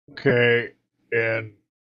Okay, in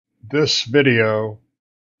this video,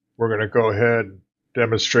 we're going to go ahead and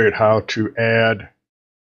demonstrate how to add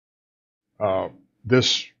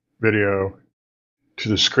this video to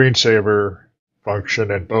the screensaver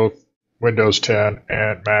function in both Windows 10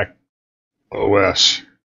 and Mac OS.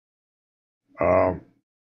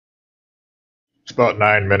 It's about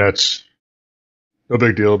 9 minutes. No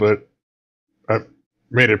big deal, but I've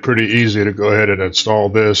made it pretty easy to go ahead and install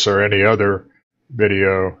this or any other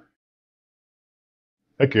video.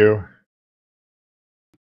 Thank you.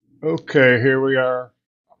 Okay, here we are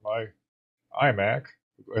on my iMac.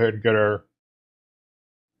 Go ahead and get our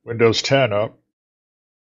Windows 10 up.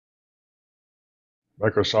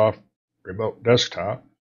 Microsoft Remote Desktop.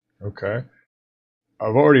 Okay.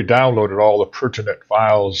 I've already downloaded all the pertinent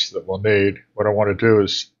files that we'll need. What I want to do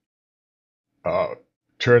is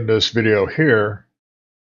turn this video here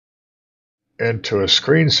into a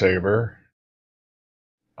screensaver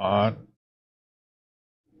on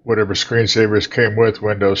whatever screensavers came with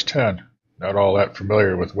Windows 10. Not all that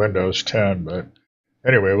familiar with Windows 10, but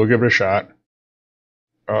anyway, we'll give it a shot.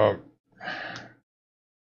 And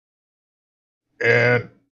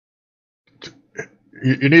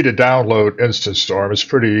you need to download Instant Storm. It's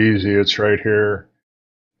pretty easy. It's right here.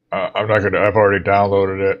 I've already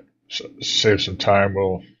downloaded it. So save some time.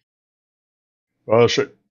 I'll show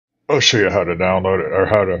you how to download it or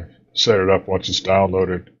how to set it up once it's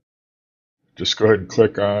downloaded. Just go ahead and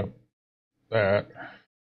click on that.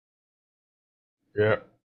 Yep.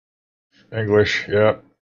 English. Yep.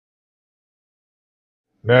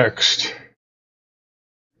 Next.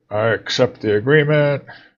 I accept the agreement.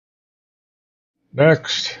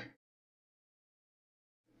 Next.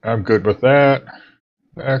 I'm good with that.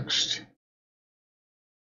 Next.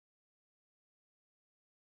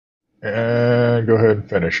 And go ahead and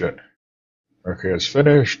finish it. Okay, it's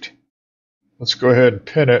finished. Let's go ahead and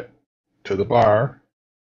pin it to the bar.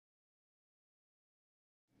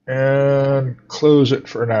 And close it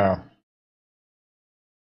for now.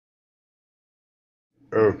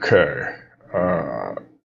 Okay.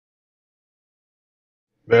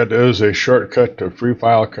 That is a shortcut to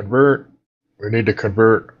FreeFileConvert. We need to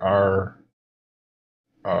convert our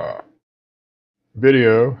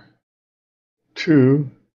video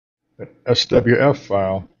to an SWF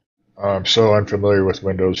file. I'm so unfamiliar with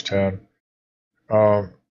Windows 10.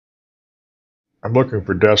 I'm looking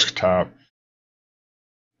for desktop.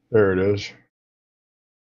 There it is.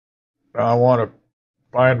 Now I want to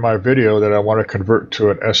find my video that I want to convert to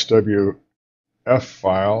an SWF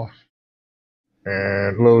file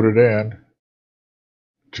and load it in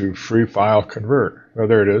to FreeFileConvert. Oh,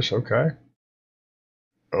 there it is. Okay.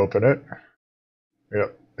 Open it.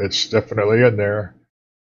 Yep, it's definitely in there.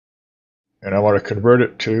 And I want to convert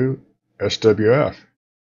it to SWF.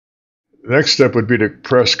 The next step would be to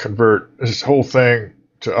press convert. This whole thing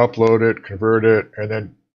to upload it, convert it, and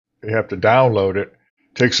then you have to download it.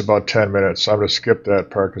 It takes about 10 minutes. So I'm going to skip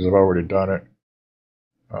that part because I've already done it.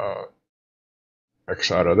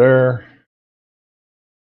 X out of there.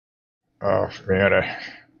 Oh man,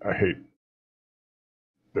 I hate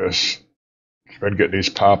this. I've been getting these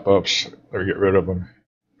pop-ups. Let me get rid of them.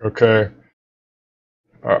 Okay.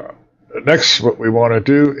 Next, what we want to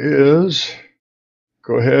do is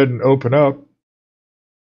go ahead and open up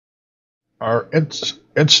our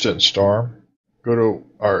Instant Storm. Go to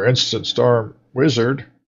our Instant Storm wizard.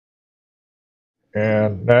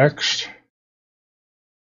 And next.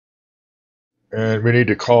 And we need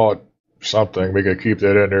to call it something. We can keep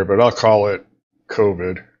that in there, but I'll call it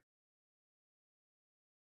COVID.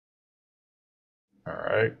 All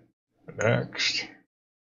right. Next.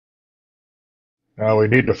 Now we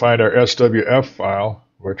need to find our SWF file,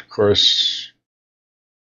 which of course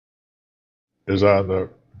is on the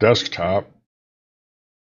desktop.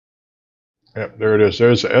 Yep, there it is.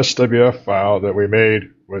 There's the SWF file that we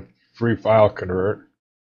made with FreeFileConvert.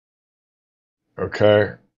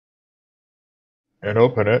 Okay. And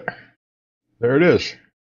open it. There it is.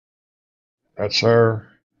 That's our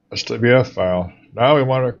SWF file. Now we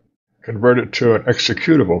want to convert it to an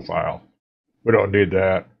executable file. We don't need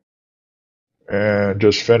that. And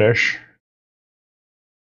just finish.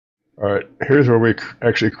 All right, here's where we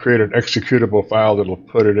actually create an executable file that'll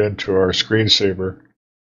put it into our screensaver.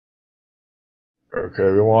 Okay,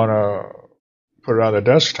 we want to put it on the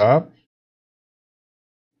desktop.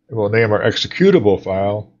 And we'll name our executable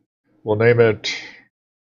file. We'll name it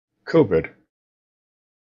COVID.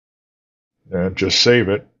 And just save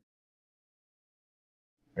it.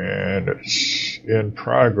 And it's in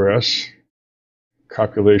progress.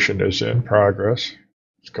 Calculation is in progress.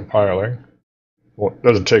 It's compiling. Well, it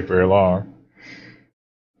doesn't take very long.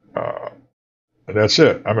 And that's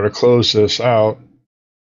it. I'm going to close this out.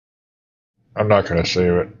 I'm not going to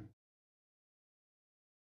save it.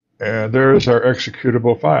 And there's our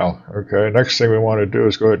executable file. Okay, next thing we want to do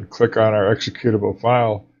is go ahead and click on our executable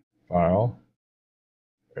file.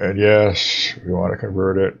 And yes, we want to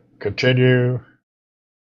convert it. Continue.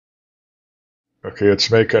 Okay,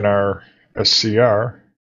 it's making our SCR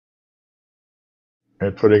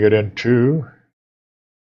and putting it into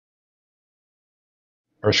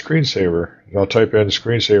our screensaver. I'll type in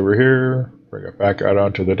screensaver here, bring it back out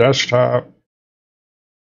onto the desktop.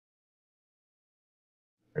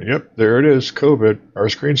 And yep, there it is, COVID, our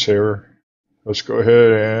screensaver. Let's go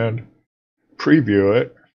ahead and preview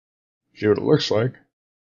it, see what it looks like.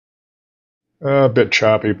 A bit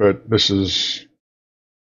choppy, but this is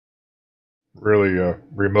really a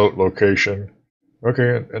remote location.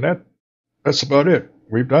 Okay, and that's about it.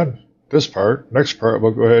 We've done this part. Next part,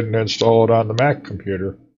 we'll go ahead and install it on the Mac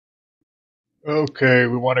computer. Okay,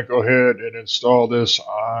 we want to go ahead and install this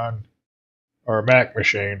on our Mac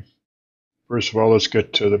machine. First of all, let's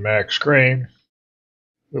get to the Mac screen.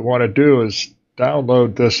 What we want to do is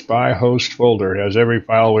download this by host folder. It has every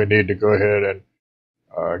file we need to go ahead and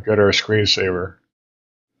get our screensaver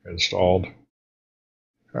installed.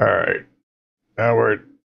 All right, now we're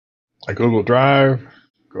at Google Drive.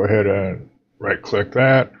 Go ahead and right-click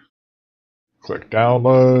that. Click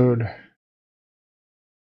Download.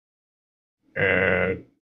 And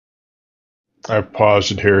I've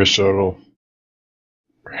paused it here so it'll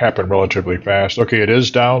happen relatively fast. Okay, it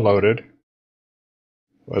is downloaded.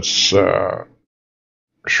 Let's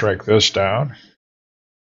shrink this down.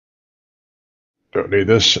 Don't need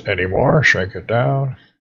this anymore. Shrink it down.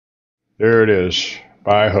 There it is,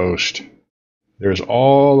 by host. There's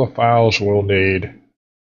all the files we'll need.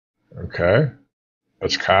 Okay,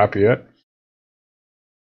 let's copy it.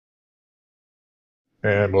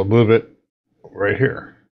 And we'll move it right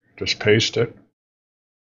here. Just paste it.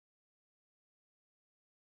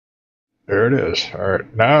 There it is. All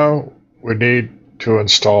right, now we need to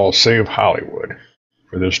install Save Hollywood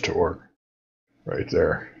for this to work. Right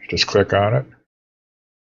there. Just click on it.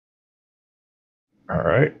 All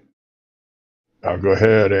right. Now go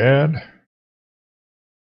ahead and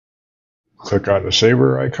click on the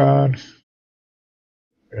saver icon.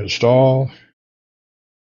 Install.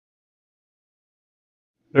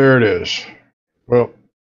 There it is. Well,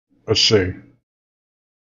 let's see.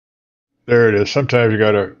 There it is. Sometimes you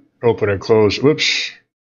got to open and close. Whoops.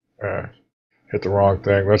 Hit the wrong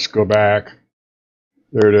thing. Let's go back.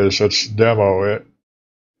 There it is. Let's demo it.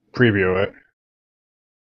 Preview it.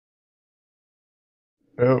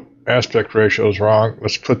 Oh, aspect ratio is wrong.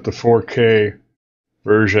 Let's put the 4K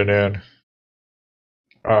version in.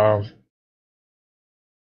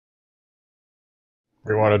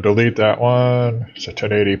 We want to delete that one. It's a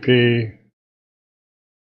 1080p.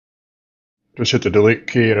 Just hit the delete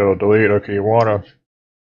key and it'll delete. Okay, you want to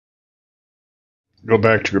go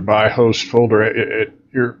back to your by host folder.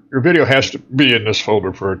 Your video has to be in this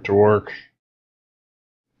folder for it to work.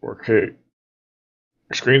 4K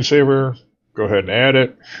screensaver. Go ahead and add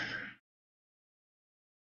it.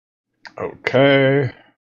 Okay.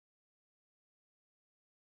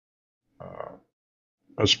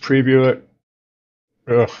 Let's preview it.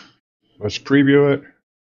 Let's preview it.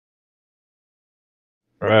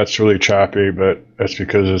 That's really choppy, but that's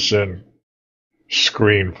because it's in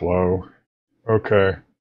ScreenFlow. Okay.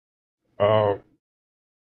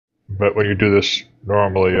 But when you do this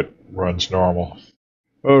normally, it runs normal.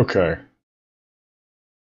 Okay.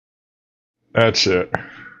 That's it.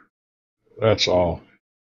 That's all.